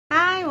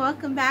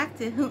welcome back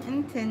to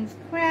Hootenton's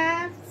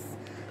Crafts.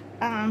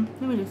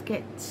 Let me just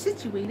get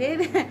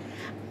situated.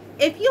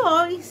 If you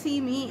always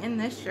see me in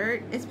this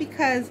shirt, it's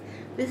because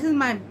this is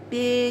my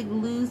big,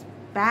 loose,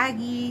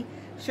 baggy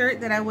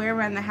shirt that I wear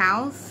around the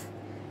house.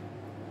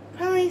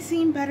 Probably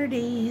seen better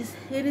days.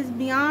 It is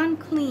beyond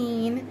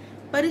clean,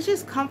 but it's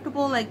just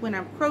comfortable, like when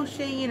I'm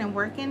crocheting and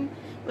working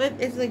with.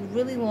 It's like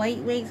really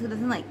lightweight, so it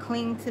doesn't like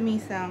cling to me,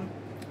 so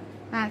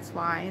that's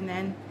why. And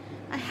then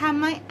I have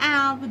my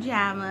owl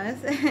pajamas.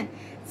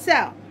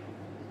 So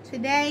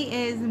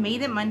today is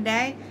Made It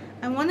Monday.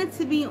 I wanted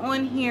to be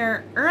on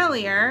here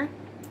earlier.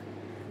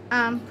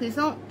 Please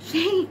don't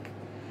shake.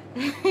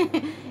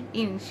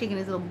 Ian shaking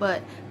his little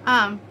butt.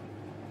 I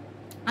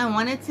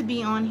wanted to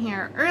be on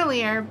here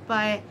earlier,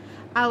 but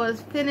I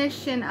was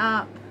finishing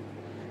up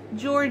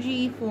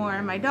Georgie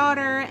for my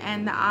daughter,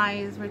 and the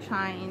eyes were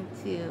trying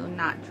to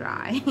not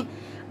dry.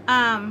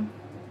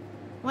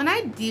 When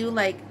I do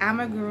like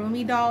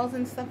amigurumi dolls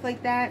and stuff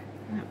like that,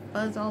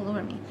 buzz all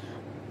over me,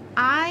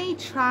 I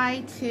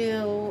try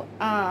to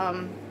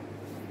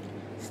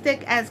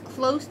stick as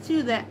close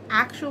to the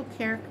actual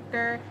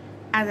character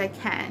as I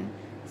can.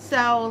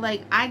 So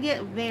like I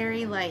get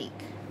very like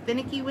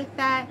finicky with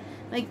that.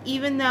 Like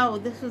even though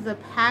this was a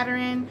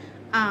pattern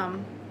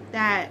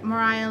that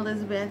Mariah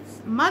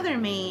Elizabeth's mother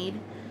made,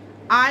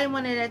 I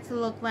wanted it to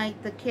look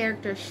like the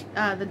character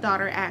the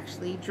daughter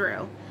actually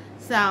drew.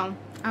 So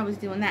I was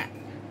doing that.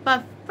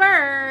 But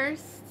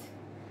first,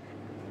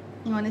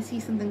 you want to see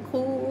something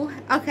cool?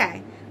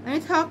 Okay, let me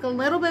talk a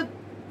little bit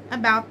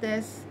about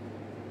this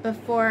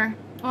before.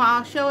 Well,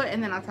 I'll show it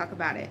and then I'll talk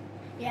about it.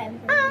 Yeah.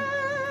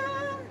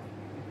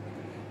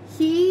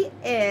 He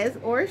is,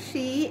 or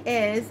she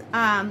is,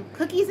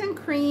 cookies and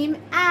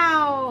cream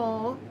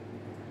owl.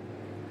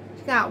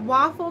 She got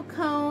waffle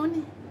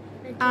cone,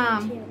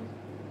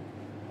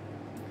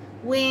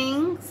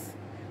 wings,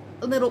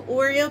 little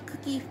Oreo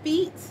cookie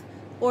feet,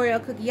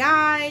 Oreo cookie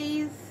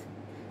eyes,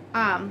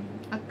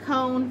 a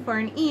cone for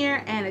an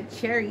ear, and a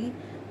cherry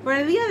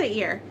for the other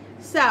ear.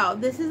 So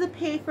this is a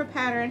paid for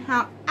pattern.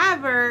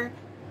 However,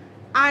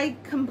 I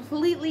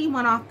completely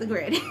went off the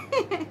grid.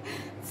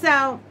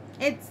 So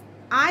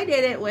I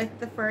did it with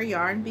the fur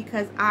yarn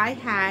because I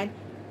had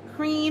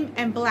cream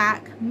and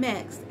black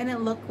mixed, and it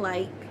looked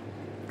like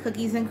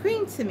cookies and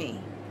cream to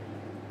me.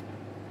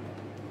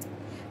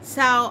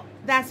 So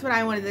that's what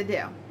I wanted to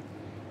do.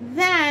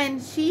 Then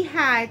she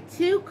had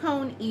 2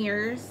 cone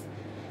ears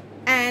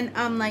and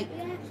like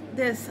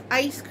this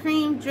ice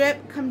cream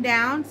drip come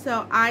down,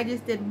 so I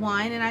just did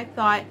one, and I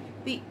thought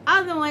the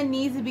other one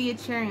needs to be a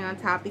cherry on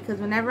top because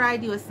whenever I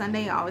do a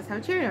sundae I always have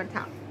a cherry on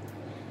top.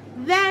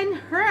 Then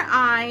her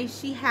eyes,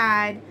 she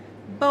had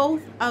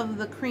both of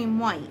the cream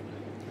white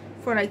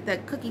for like the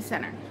cookie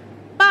center.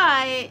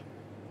 But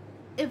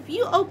if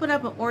you open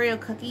up an Oreo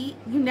cookie,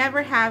 you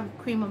never have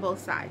cream on both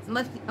sides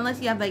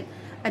unless you have like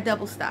a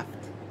double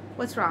stuffed.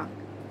 What's wrong?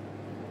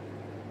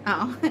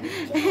 Oh,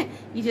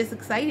 you just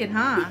excited,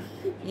 huh?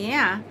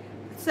 Yeah.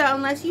 So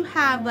unless you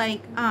have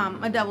like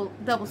a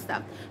double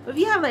stuffed, but if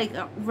you have like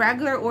a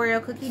regular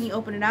Oreo cookie and you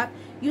open it up,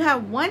 you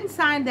have one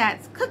side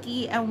that's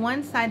cookie and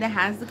one side that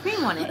has the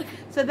cream on it.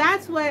 So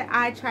that's what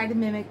I tried to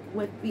mimic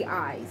with the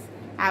eyes.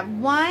 I have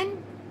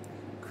one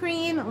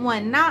cream,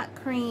 one not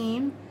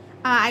cream.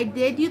 I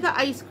did do the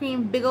ice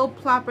cream, big old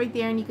plop right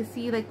there, and you can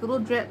see like little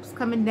drips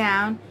coming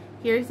down.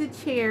 Here's the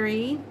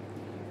cherry,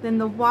 then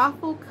the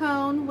waffle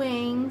cone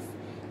wings,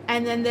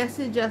 and then this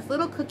is just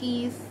little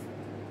cookies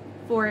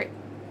for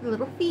the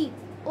little feet.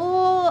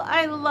 Oh,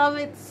 I love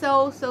it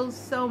so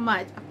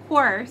much. Of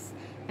course,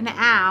 an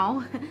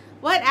owl.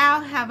 What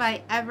owl have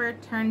I ever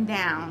turned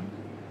down?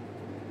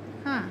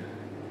 Huh.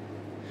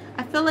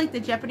 I feel like the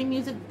Jeopardy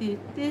music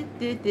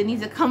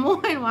needs to come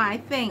on while I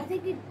think.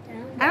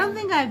 I don't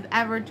think I've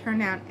ever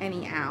turned down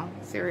any owl.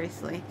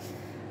 Seriously.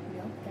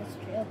 No, that's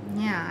true.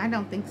 Yeah, I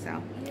don't think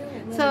so.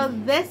 So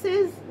this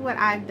is what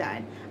I've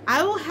done.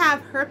 I will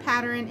have her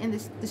pattern in the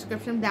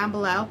description down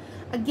below.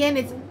 Again,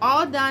 it's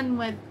all done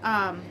with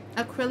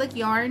acrylic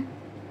yarn.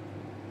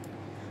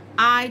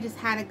 I just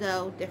had to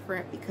go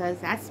different because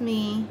that's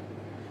me.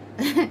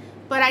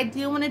 But I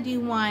do want to do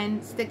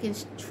one sticking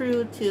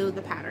true to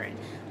the pattern.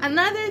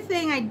 Another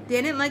thing I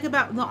didn't like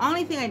about, the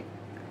only thing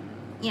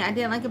I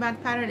didn't like about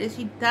the pattern is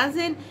she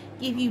doesn't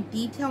give you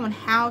detail on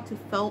how to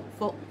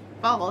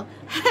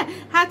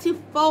how to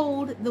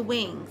fold the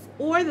wings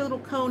or the little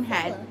cone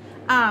head.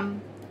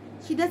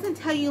 She doesn't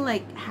tell you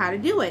like how to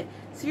do it.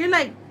 So you're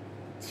like,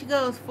 she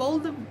goes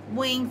fold the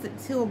wings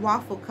to a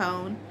waffle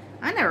cone.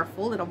 I never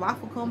folded a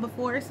waffle cone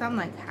before, so I'm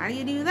like, how do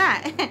you do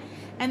that?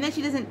 And then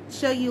she doesn't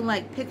show you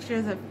like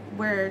pictures of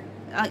where,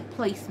 like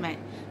placement,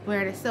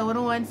 where to sew it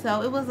on.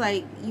 So it was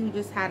like you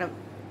just had to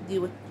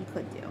do what you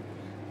could do.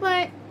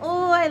 But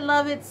oh, I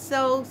love it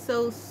so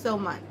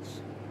much.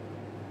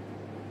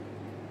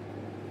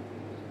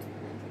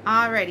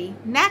 Alrighty,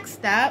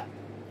 next up,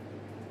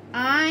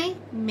 I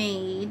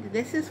made,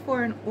 this is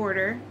for an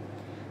order.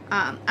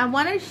 I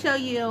want to show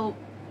you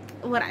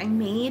what I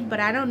made, but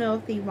I don't know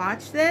if they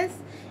watch this,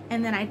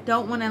 and then I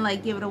don't want to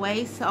like give it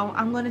away, so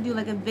I'm going to do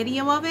like a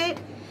video of it.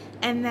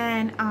 And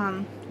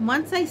then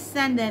once I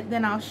send it,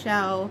 then I'll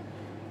show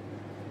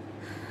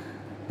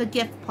the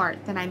gift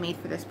part that I made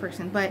for this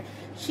person. But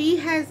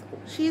she's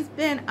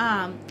been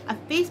a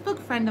Facebook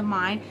friend of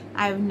mine.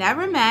 I've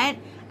never met.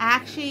 I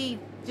actually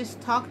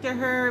just talked to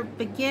her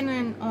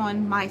beginning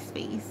on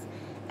MySpace,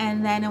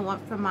 and then it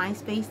went from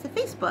MySpace to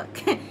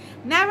Facebook.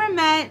 Never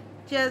met,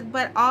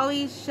 but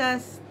always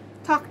just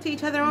talked to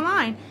each other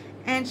online.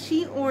 And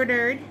she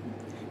ordered,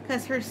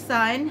 because her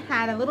son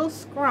had a little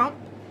scrump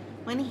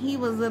when he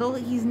was little.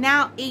 He's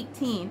now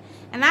 18,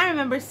 and I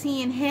remember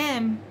seeing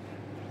him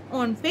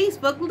on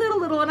Facebook,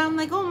 little, and I'm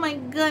like, oh my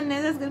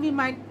goodness, that's gonna be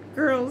my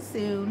girl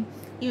soon.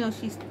 You know,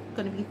 she's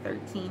gonna be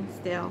 13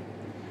 still.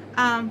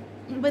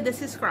 But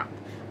this is scrump.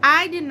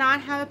 I did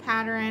not have a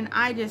pattern.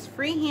 I just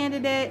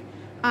freehanded it.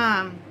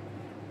 I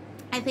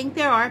think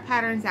there are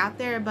patterns out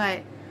there,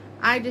 but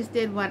I just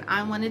did what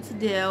I wanted to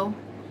do.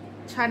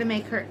 Try to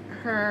make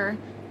her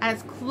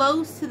as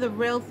close to the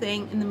real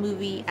thing in the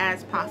movie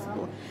as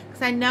possible.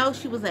 Because I know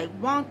she was like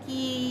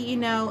wonky, you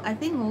know. I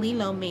think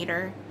Lilo made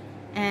her,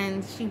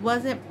 and she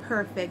wasn't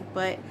perfect,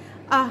 but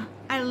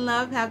I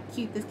love how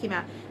cute this came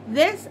out.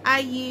 This I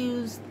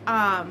used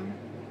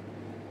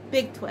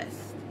Big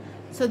Twist.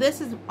 So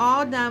this is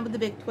all done with the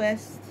Big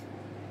Twist.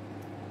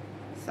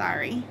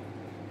 Sorry.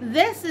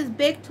 This is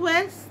Big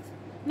Twist.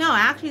 No,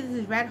 actually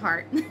this is Red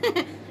Heart.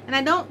 And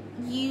I don't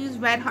use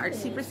Red Heart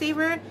Super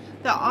Saver.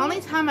 The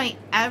only time I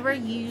ever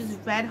use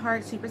Red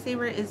Heart Super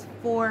Saver is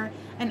for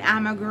an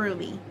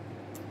amigurumi.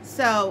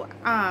 So,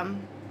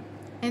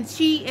 and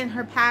she in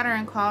her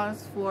pattern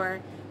calls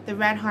for the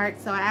Red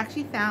Heart. So I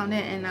actually found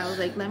it, and I was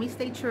like, let me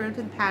stay true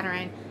to the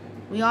pattern.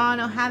 We all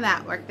know how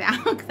that worked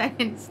out because I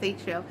didn't stay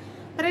true.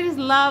 But I just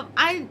love,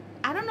 I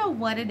don't know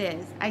what it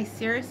is. I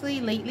seriously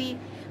lately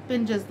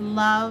been just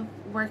love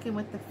working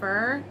with the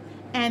fur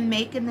and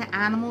making the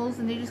animals,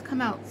 and they just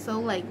come out so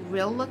like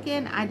real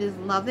looking. I just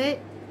love it.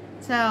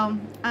 So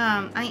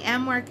I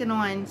am working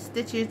on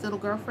Stitch's little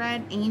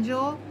girlfriend,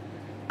 Angel.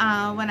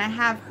 When I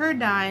have her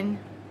done,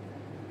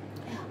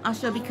 I'll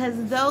show,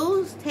 because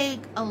those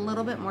take a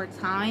little bit more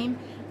time,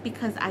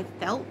 because I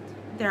felt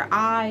their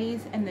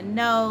eyes and the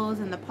nose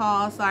and the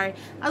paw. Sorry,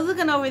 I was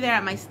looking over there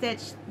at my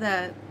stitch,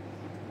 the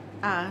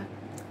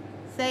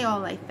say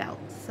all I felt.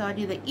 So I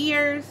do the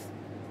ears,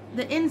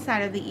 the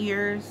inside of the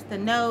ears, the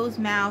nose,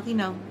 mouth, you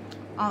know,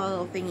 all the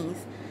little thingies.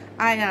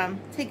 I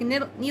take a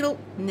needle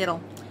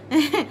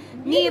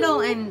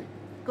and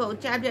go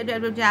jab, jab,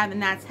 jab, jab, jab,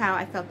 and that's how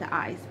I felt the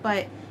eyes.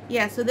 But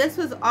yeah, so this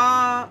was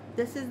all,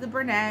 this is the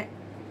brunette,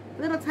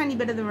 little tiny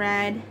bit of the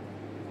red,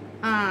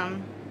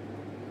 the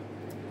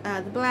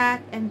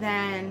black, and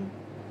then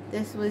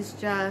this was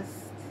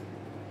just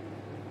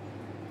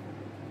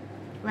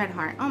Red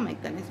Heart. Oh my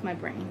goodness, my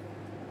brain.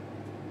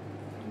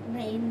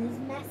 Brain is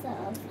messed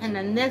up. And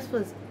then this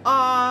was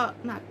all,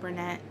 not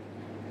brunette,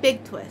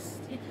 Big Twist.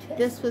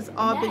 This was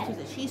all Big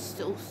Twist. She's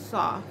so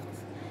soft.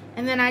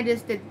 And then I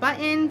just did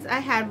buttons. I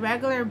had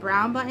regular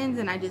brown buttons,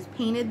 and I just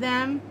painted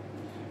them.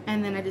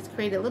 And then I just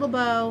created a little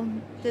bow,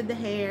 did the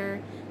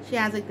hair. She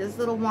has like this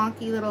little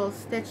wonky little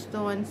stitched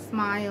on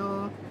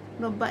smile,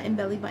 little button,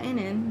 belly button,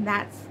 and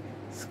that's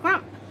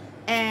Scrump.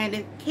 And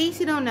in case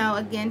you don't know,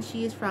 again,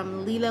 she is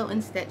from Lilo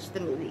and Stitch, the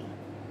movie.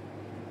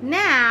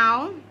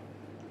 Now,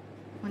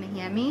 want to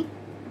hand me?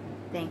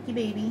 Thank you,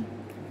 baby.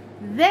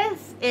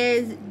 This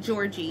is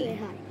Georgie.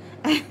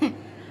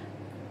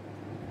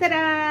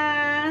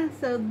 Ta-da!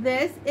 So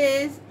this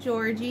is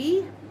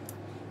Georgie.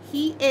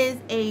 He is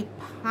a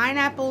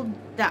pineapple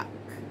duck.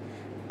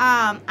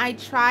 I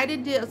try to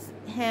do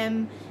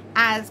him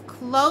as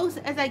close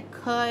as I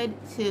could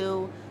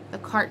to the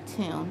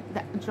cartoon,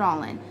 the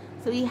drawing.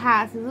 So he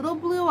has his little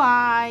blue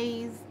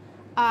eyes.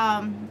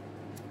 I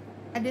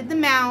did the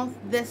mouth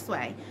this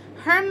way.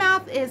 Her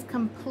mouth is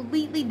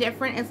completely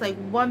different. It's like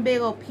one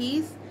big old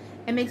piece.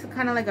 It makes it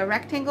kind of like a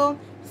rectangle.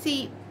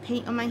 See,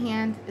 paint on my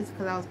hand is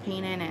because I was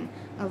painting and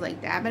I was like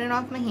dabbing it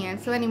off my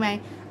hand. So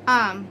anyway,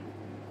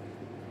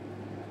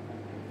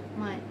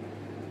 what?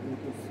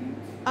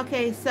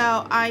 Okay,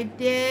 so I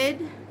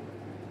did,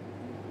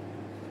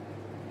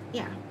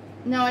 yeah,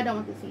 no, I don't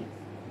want the seeds.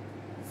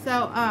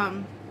 So,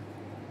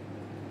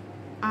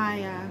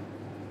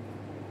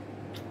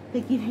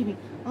 thank you, baby.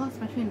 Oh, it's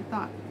my train of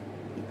thought.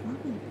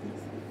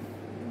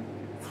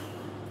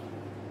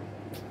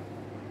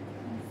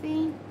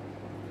 See?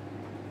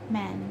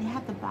 Men, they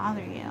have to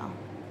bother you.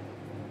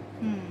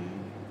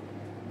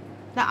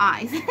 The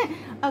eyes.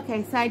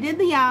 Okay, so I did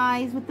the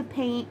eyes with the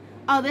paint.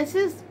 Oh, this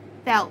is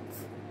felt.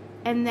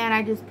 And then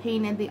I just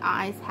painted the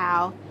eyes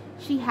how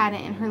she had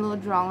it in her little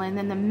drawing. And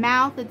then the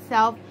mouth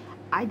itself,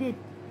 I did.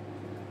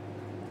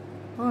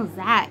 What was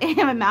that?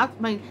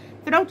 My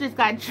throat just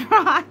got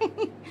dry.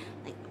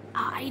 Like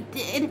I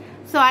did.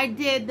 So I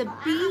did the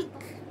beak,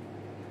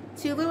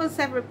 two little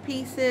separate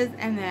pieces,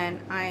 and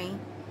then I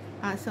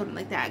sewed it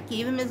like that.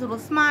 Gave him his little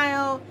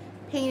smile,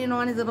 painted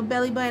on his little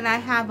belly button. I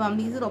have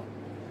these little,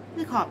 what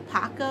do they call it?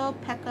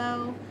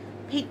 Pecco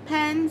paint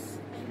pens.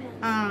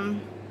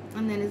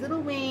 And then his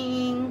little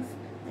wings.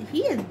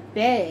 He is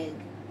big.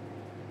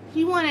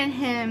 She wanted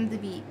him to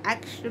be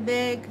extra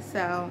big,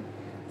 so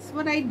that's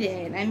what I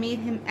did. I made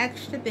him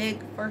extra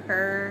big for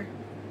her,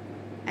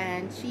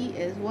 and she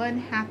is one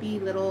happy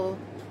little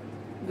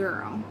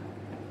girl.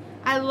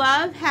 I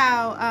love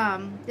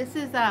how this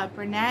is a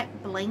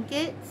brunette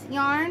blanket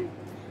yarn,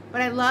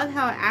 but I love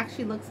how it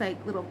actually looks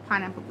like little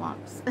pineapple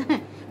bumps.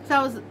 So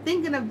I was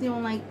thinking of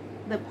doing like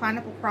the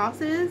pineapple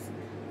crosses,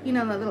 you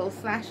know, the little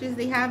slashes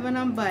they have in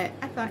them, but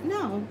I thought,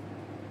 no,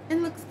 it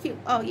looks cute.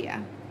 Oh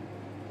yeah,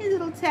 his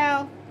little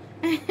tail.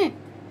 I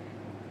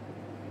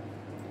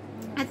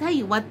tell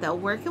you what though,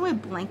 working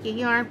with blanket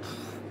yarn,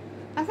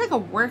 that's like a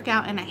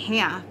workout and a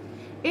half.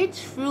 It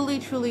truly,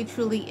 truly,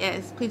 truly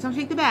is. Please don't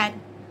shake the bed.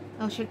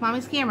 Don't shake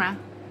mommy's camera.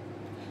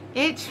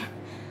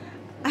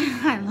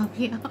 I love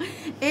you.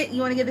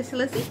 You want to give this to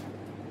Lissy?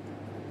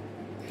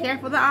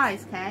 Careful the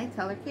eyes, okay?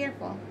 Tell her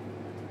careful.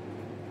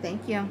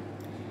 Thank you.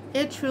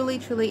 It truly,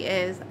 truly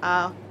is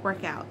a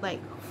workout.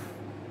 Like,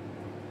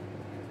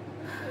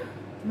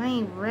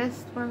 my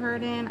wrists were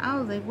hurting. I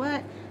was like,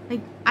 what?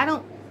 Like, I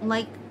don't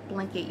like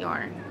blanket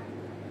yarn.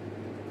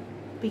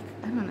 I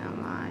don't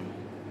know why.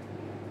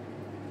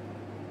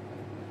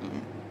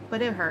 Yeah,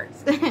 but it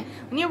hurts.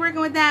 When you're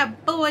working with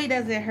that, boy,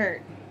 does it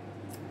hurt.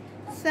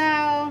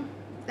 So,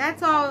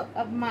 that's all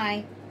of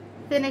my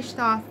finished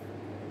off.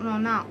 Well,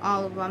 not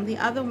all of them. The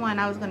other one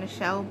I was going to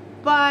show,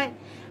 but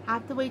I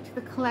have to wait till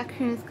the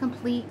collection is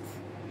complete.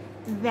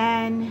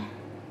 Then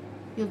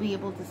you'll be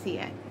able to see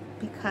it,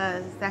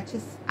 because that's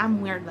just,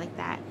 I'm weird like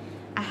that.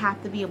 I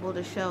have to be able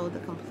to show the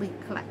complete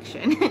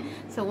collection.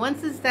 So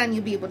once it's done,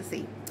 you'll be able to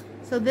see.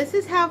 So this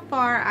is how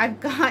far I've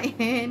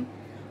gotten.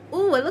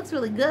 Ooh, it looks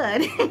really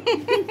good.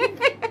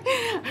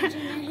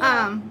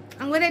 I'm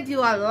gonna do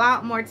a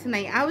lot more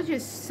tonight. I was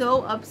just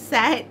so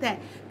upset that,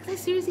 because I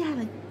seriously had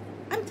like,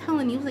 I'm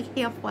telling you, it was like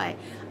halfway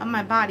of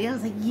my body. I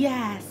was like,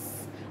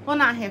 yes. Well,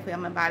 not halfway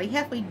on my body,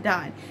 halfway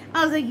done.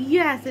 I was like,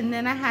 yes, and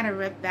then I had to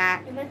rip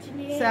back.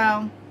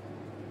 So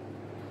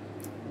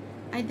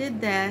I did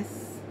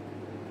this.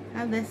 I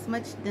have this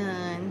much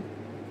done.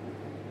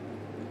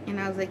 And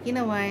I was like, you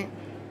know what?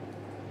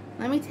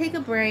 Let me take a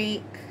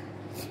break.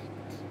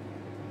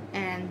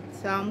 And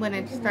so I'm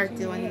going to start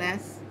doing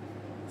this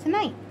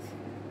tonight.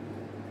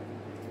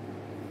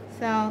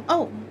 So,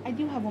 oh, I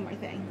do have one more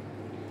thing.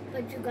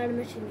 But you got to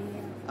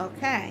mention it.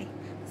 Okay.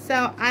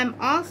 So I'm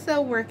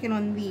also working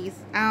on these.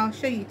 I'll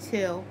show you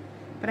two,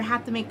 but I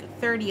have to make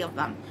 30 of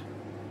them.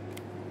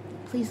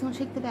 Please don't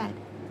shake the bed.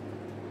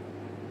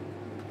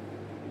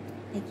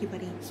 Thank you,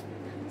 buddy.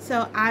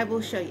 So I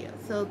will show you.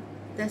 So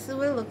this is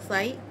what it looks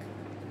like.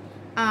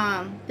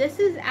 This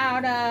is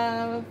out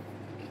of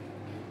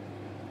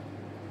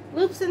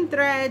Loops and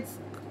Threads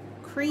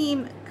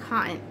cream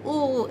cotton.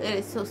 Oh, it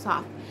is so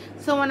soft.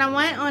 So when I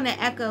went on an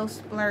Echo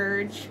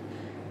Splurge,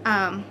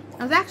 I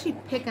was actually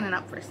picking it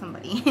up for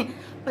somebody.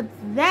 But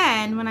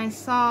then when I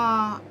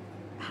saw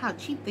how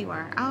cheap they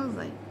were, I was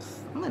like,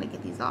 I'm gonna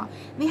get these all.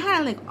 And they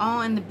had it like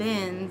all in the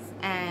bins,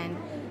 and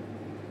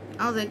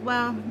I was like,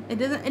 well, it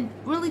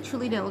really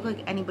truly didn't look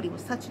like anybody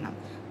was touching them.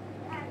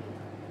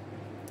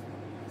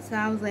 So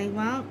I was like,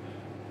 well,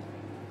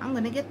 I'm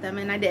gonna get them,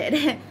 and I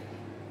did.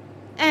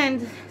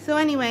 And so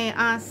anyway,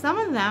 some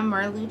of them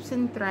are Loops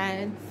and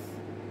Threads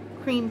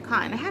cream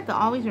cotton. I have to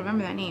always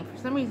remember that name. For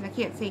some reason I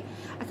can't say,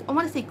 I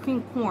want to say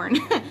cream corn.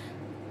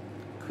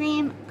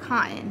 Cream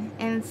cotton.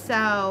 And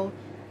so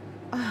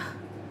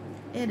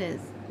it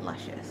is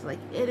luscious. Like,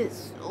 it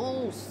is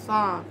so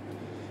soft.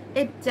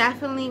 It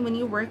definitely, when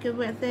you're working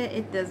with it,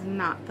 it does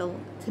not feel,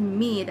 to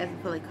me, it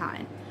doesn't feel like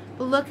cotton.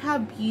 But look how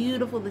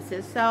beautiful this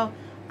is. So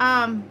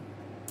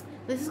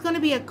this is going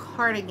to be a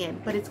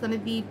cardigan, but it's going to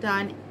be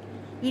done,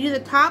 you do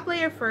the top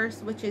layer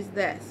first, which is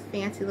this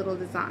fancy little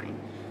design.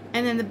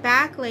 And then the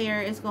back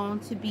layer is going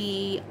to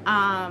be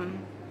a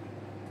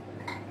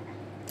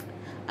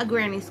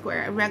granny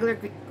square, a regular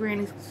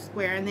granny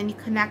square. And then you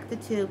connect the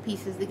two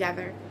pieces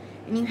together.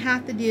 And you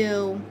have to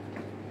do,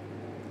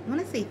 I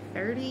want to say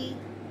 30,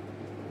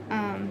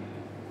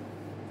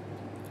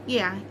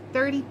 yeah,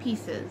 30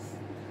 pieces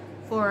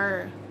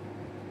for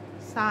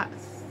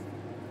size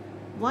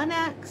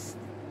 1X.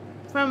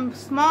 From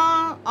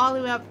small all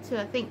the way up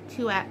to, I think,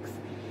 2X.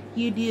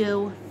 You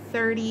do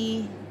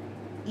 30,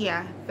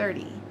 yeah,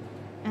 30.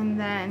 And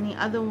then the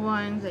other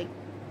ones, like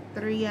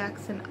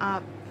 3X and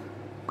up,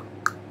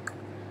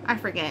 I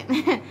forget.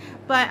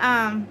 But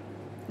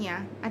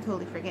yeah, I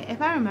totally forget.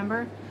 If I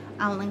remember,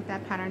 I'll link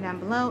that pattern down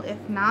below.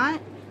 If not,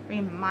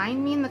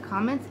 remind me in the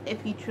comments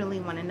if you truly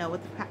want to know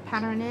what the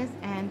pattern is,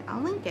 and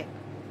I'll link it.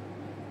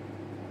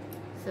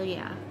 So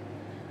yeah,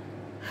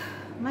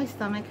 my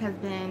stomach has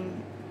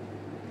been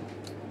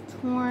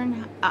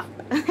torn up.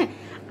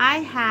 I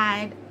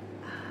had,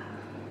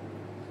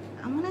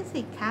 I want to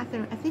say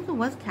Catherine, I think it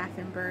was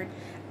Catherine Bird.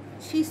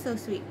 She's so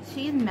sweet.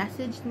 She had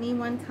messaged me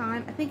one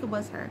time, I think it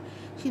was her.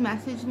 She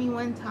messaged me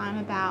one time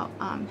about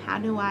how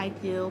do I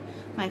do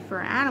my fur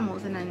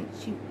animals, and then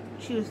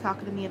she was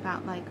talking to me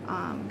about like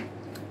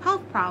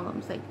health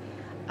problems. Like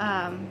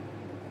I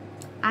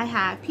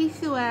have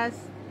PCOS,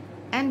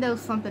 endo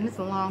something, it's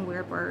a long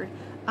weird word,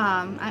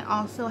 I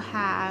also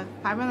have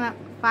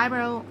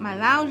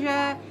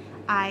fibromyalgia.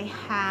 I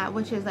have,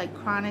 which is like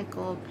chronic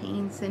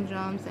pain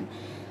syndromes,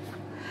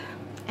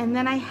 and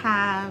then I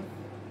have,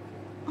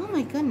 oh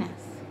my goodness,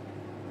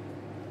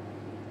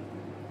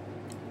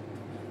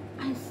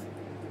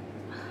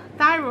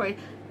 thyroid,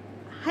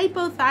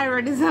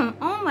 hypothyroidism.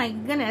 Oh my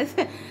goodness,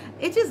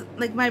 it's just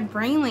like my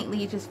brain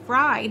lately is just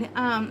fried.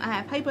 I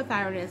have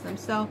hypothyroidism,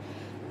 so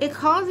it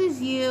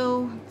causes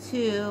you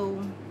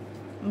to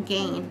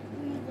gain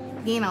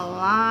a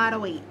lot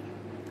of weight,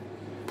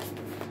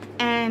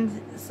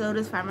 and so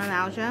does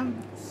fibromyalgia,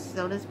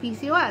 so does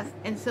PCOS,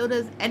 and so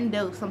does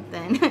endo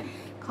something.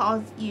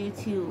 Cause you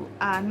to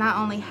not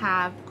only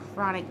have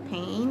chronic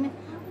pain,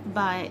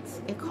 but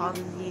it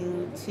causes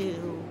you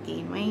to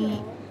gain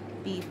weight,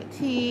 be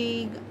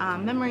fatigued,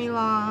 memory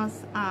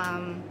loss,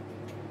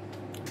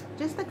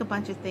 just like a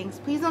bunch of things.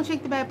 Please don't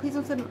shake the bed. Please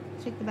don't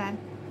shake the bed.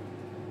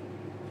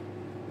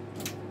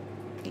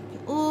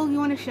 Oh, you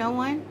want to show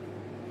one?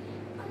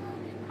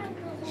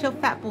 Show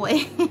Fat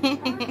Boy. You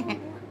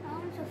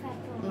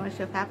want to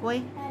show Fat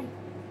Boy?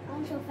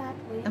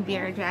 A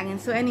bearded dragon.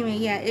 So anyway,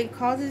 yeah, it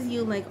causes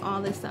you like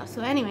all this stuff.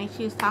 So anyway,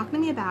 she was talking to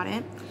me about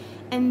it,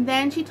 and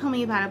then she told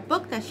me about a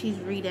book that she's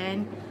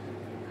reading.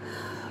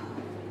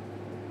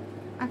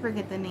 I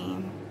forget the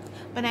name,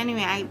 but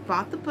anyway, I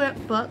bought the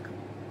book.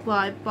 Well,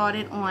 I bought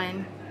it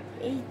on.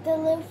 Eat the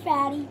little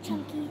fatty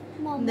chunky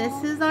mama.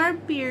 This is our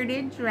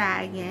bearded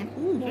dragon.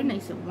 Ooh, you're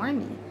nice and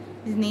warmy.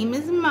 His name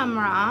is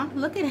Mumra.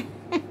 Look at him.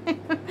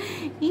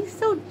 He's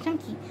so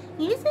chunky.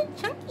 He's a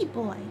chunky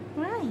boy,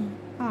 right?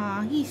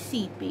 Aw, he's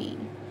sleepy.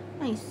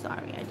 I'm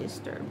sorry I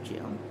disturbed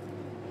you.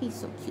 He's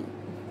so cute.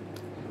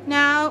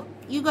 Now,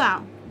 you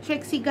go.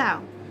 Trixie,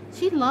 go.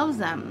 She loves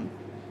them.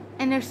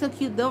 And they're so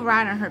cute. They'll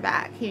ride on her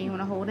back. Here, you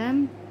want to hold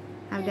him?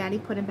 Have Daddy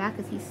put him back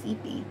because he's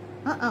sleepy.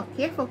 Uh-oh.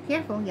 Careful,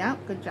 careful.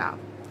 Yep, good job.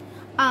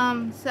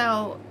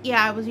 So,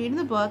 yeah, I was reading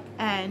the book,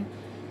 and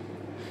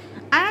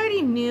I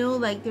already knew,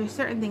 like, there's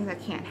certain things I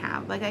can't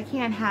have. Like, I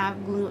can't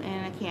have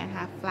gluten. I can't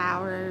have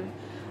flour.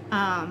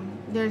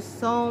 There's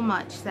so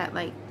much that,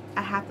 like,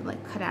 I have to,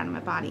 like, cut out of my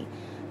body.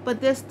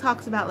 But this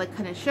talks about, like,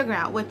 cutting sugar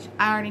out, which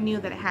I already knew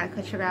that I had to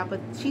cut sugar out, but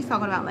she's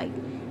talking about, like,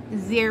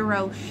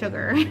 0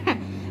 sugar.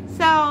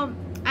 So,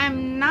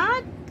 I'm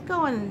not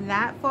going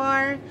that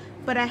far,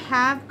 but I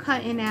have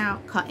cut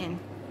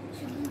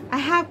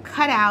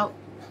out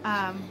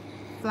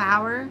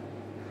flour,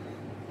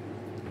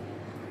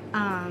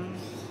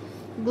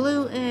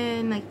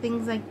 gluten, like,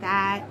 things like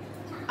that.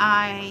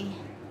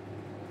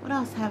 What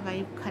else have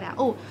I cut out?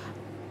 Oh,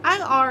 I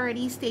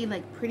already stayed,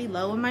 like, pretty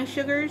low on my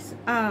sugars,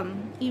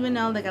 even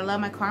though, like, I love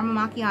my caramel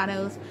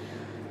macchiatos.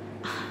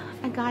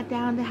 I got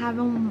down to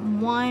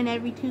having one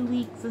every 2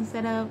 weeks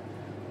instead of,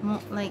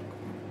 like,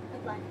 a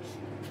bunch.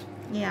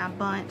 Yeah, a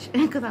bunch,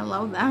 because I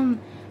love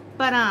them.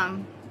 But,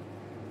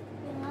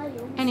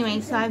 anyway,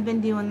 so I've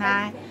been doing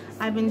that.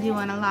 I've been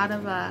doing a lot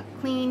of,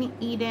 clean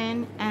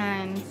eating,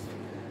 and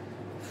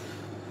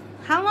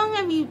how long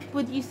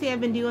would you say I've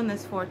been doing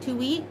this for? 2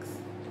 weeks?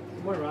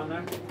 Somewhere around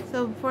there.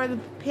 So for the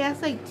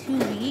past, like, 2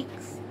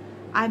 weeks,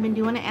 I've been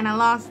doing it, and I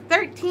lost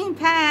 13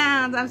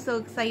 pounds. I'm so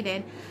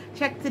excited.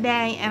 Check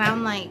today, and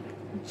I'm, like,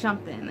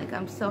 jumping. Like,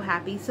 I'm so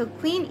happy. So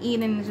clean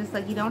eating is just,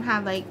 like, you don't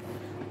have, like,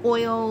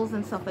 oils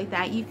and stuff like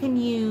that. You can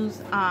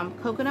use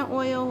coconut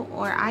oil,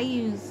 or I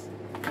use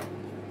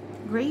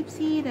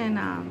grapeseed and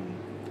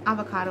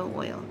avocado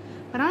oil.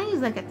 But I use,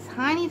 like, a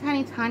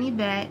tiny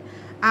bit.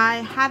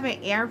 I have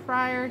an air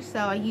fryer, so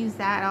I use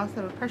that. I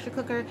also have a pressure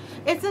cooker.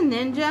 It's a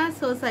Ninja,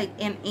 so it's like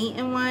an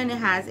 8-in-1. It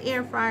has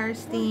air fryer,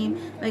 steam,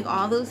 like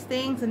all those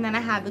things. And then I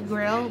have the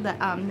grill, the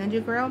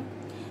Ninja grill.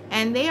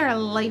 And they are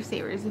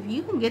lifesavers. If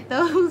you can get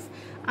those,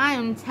 I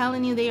am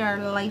telling you, they are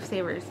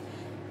lifesavers.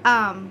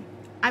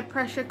 I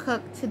pressure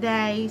cooked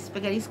today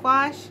spaghetti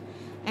squash,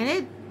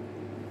 and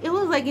it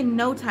was like in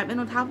no time. And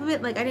on top of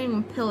it, like, I didn't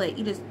even peel it.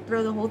 You just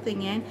throw the whole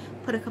thing in,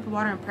 put a cup of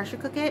water, and pressure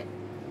cook it.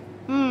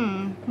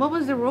 What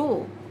was the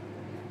rule?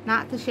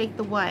 Not to shake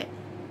the what?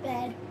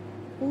 Bed.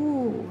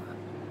 Ooh,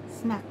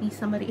 smack me,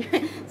 somebody.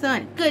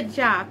 So, good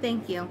job.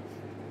 Thank you.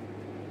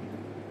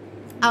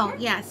 Oh,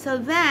 yeah. So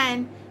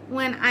then,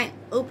 when I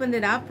opened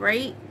it up,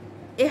 right,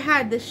 it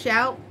had the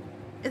shell.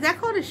 Is that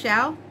called a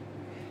shell?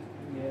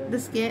 Yeah. The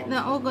skin?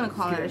 No, we're going to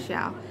call it a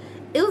shell.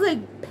 It was, like,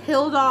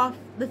 peeled off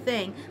the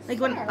thing. Like,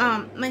 when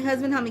my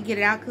husband helped me get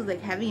it out because,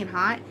 like, heavy and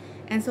hot.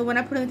 And so when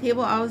I put it on the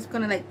table, I was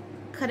going to, like,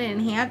 cut it in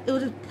half. It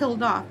was just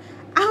peeled off.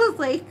 I was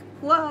like,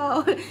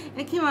 whoa. And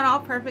it came out all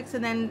perfect. So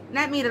then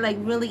that made it, like,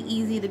 really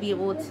easy to be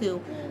able to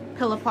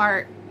peel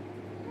apart.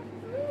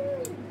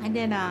 I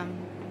did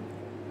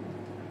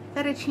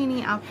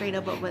fettuccine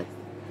alfredo, but with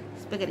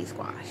spaghetti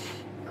squash.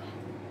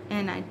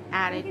 And I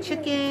added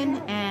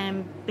chicken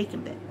and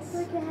bacon bits.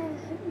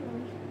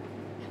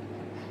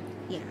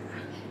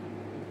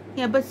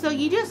 Yeah, but so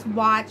you just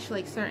watch,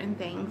 like, certain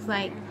things.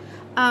 Like,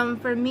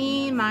 for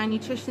me, my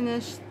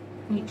nutritionist,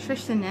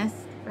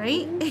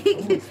 right?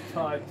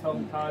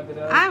 Tongue-tied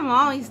today. I'm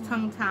always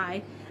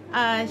tongue-tied.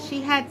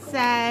 She had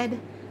said,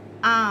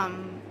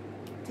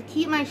 to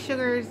keep my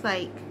sugars,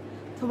 like,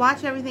 to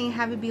watch everything and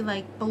have it be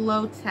like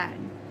below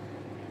 10.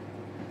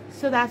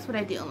 So that's what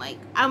I do. Like,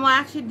 I will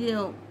actually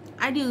do,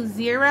 I do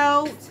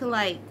 0 to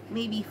like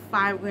maybe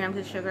 5 grams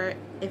of sugar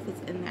if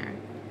it's in there.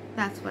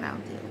 That's what I'll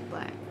do.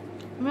 But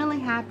I'm really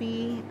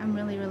happy. I'm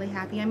really, really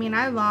happy. I mean,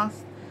 I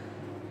lost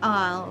a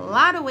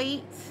lot of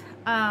weight.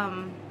 Heck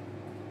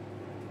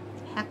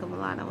of a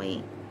lot of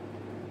weight.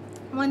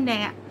 One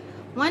day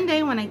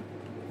when I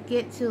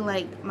get to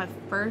like my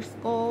first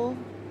goal,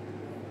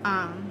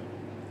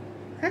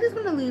 I just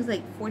want to lose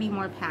like 40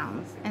 more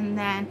pounds, and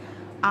then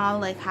I'll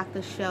like have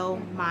to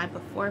show my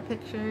before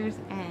pictures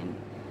and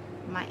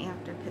my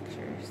after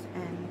pictures,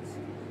 and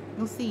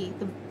you'll see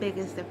the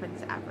biggest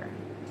difference ever.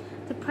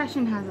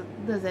 Depression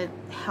doesn't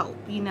help,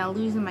 you know,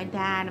 losing my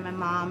dad and my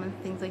mom and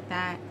things like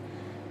that.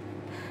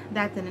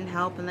 That didn't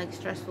help, and like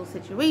stressful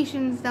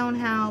situations don't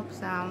help.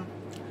 So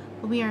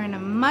we are in a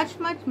much,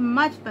 much,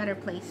 much better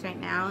place right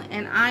now,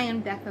 and I am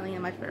definitely in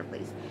a much better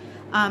place.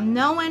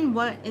 Knowing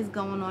what is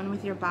going on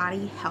with your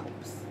body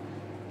helps.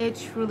 It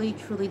truly,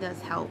 truly does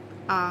help.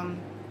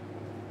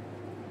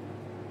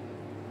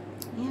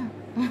 Yeah.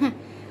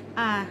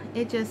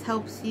 It just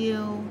helps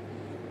you.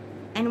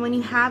 And when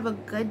you have a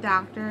good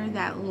doctor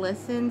that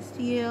listens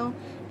to you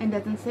and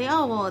doesn't say,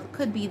 oh, well, it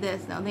could be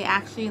this. No, they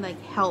actually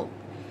like help.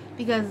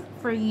 Because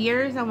for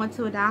years I went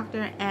to a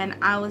doctor and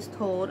I was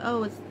told,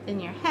 oh, it's in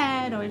your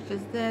head, or it's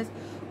just this,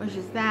 or it's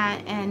just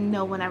that, and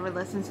no one ever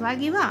listened, so I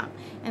gave up.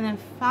 And then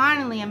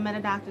finally I met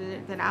a doctor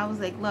that I was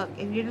like, look,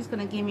 if you're just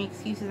going to give me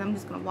excuses, I'm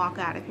just going to walk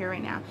out of here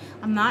right now.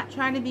 I'm not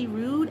trying to be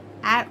rude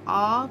at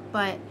all,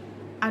 but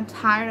I'm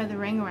tired of the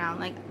ring around.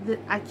 Like,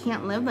 I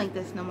can't live like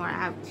this no more. I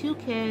have 2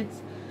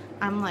 kids.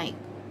 I'm like,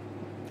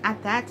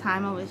 at that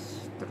time I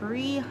was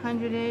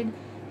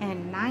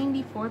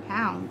 394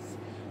 pounds.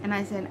 And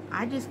I said,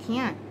 I just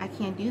can't. I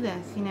can't do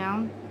this, you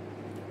know.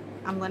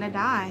 I'm going to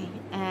die.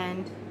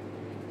 And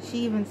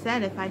she even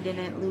said if I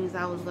didn't lose,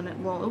 I was going to,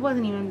 well, it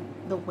wasn't even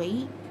the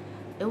weight.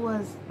 It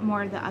was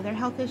more the other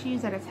health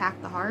issues that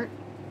attacked the heart.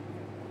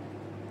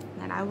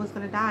 That I was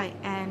going to die.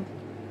 And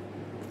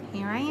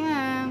here I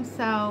am.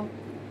 So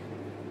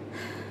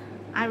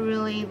I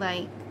really,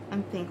 like,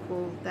 I'm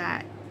thankful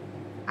that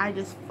I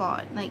just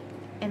fought. Like,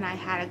 and I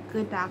had a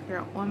good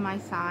doctor on my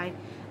side,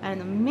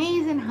 an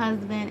amazing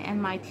husband,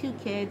 and my 2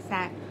 kids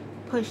that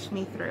pushed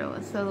me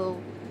through. So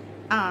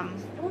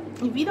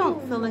if you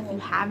don't feel like you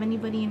have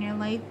anybody in your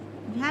life,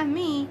 you have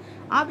me.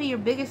 I'll be your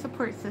biggest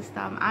support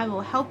system. I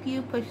will help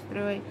you push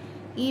through it,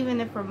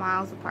 even if we're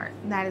miles apart.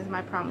 That is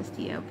my promise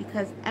to you,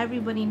 because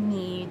everybody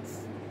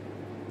needs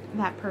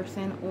that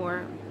person,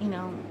 or, you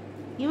know,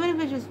 even if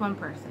it's just one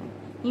person,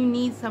 you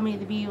need somebody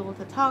to be able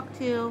to talk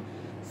to,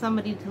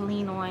 somebody to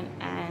lean on,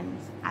 and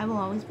I will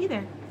always be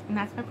there. And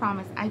that's my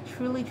promise. I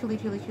truly, truly,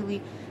 truly,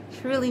 truly,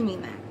 truly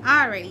mean that.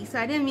 Alrighty, so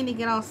I didn't mean to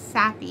get all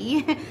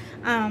sappy.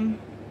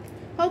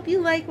 Hope you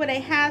like what I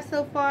have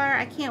so far.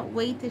 I can't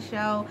wait to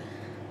show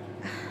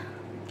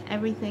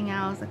everything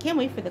else. I can't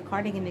wait for the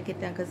cardigan to get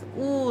done, because,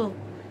 ooh,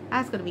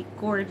 that's going to be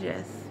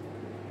gorgeous.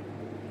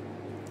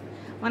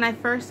 When I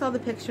first saw the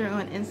picture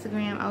on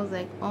Instagram, I was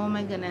like, oh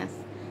my goodness,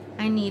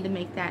 I need to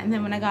make that. And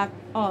then when I got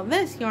all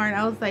this yarn,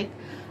 I was like,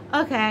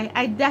 okay,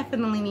 I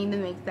definitely need to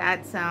make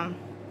that. So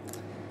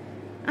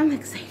I'm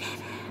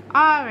excited.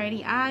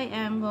 Alrighty, I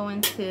am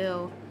going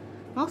to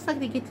most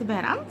likely get to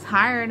bed. I'm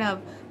tired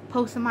of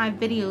posting my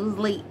videos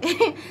late.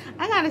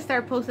 I gotta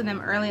start posting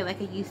them early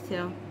like I used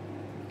to.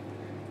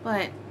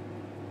 But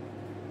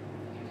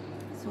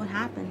that's what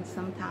happens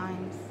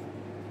sometimes.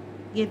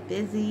 Get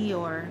busy,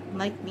 or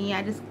like me,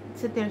 I just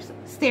sit there,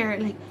 stare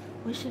at, like,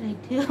 what should I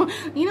do?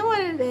 You know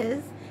what it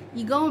is?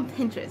 You go on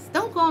Pinterest.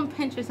 Don't go on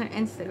Pinterest and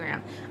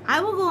Instagram.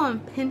 I will go on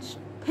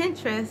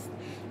Pinterest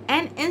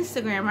and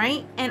Instagram,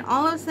 right? And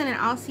all of a sudden,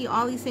 I'll see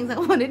all these things I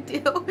want to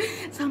do.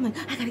 So I'm like,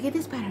 I gotta get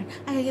this pattern.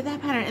 I gotta get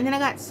that pattern. And then I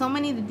got so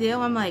many to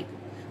do. I'm like,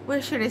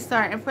 where should I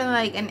start? And for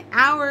like an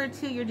hour or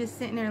 2, you're just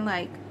sitting there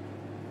like,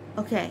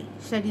 okay,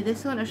 should I do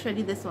this one or should I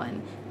do this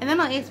one? And then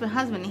I'll ask my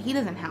husband, and he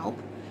doesn't help.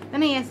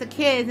 Then I ask the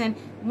kids, and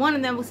one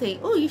of them will say,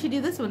 oh, you should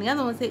do this one. The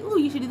other one will say, oh,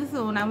 you should do this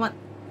one. I want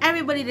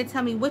everybody to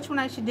tell me which one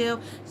I should do,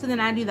 so then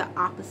I do the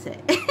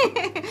opposite.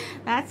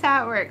 That's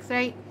how it works,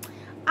 right?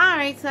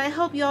 Alright, so I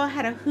hope you all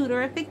had a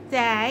hooterific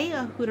day,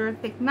 a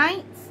hooterific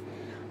night.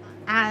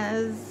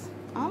 As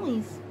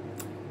always,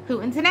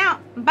 hootin'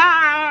 out.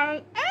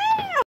 Bye!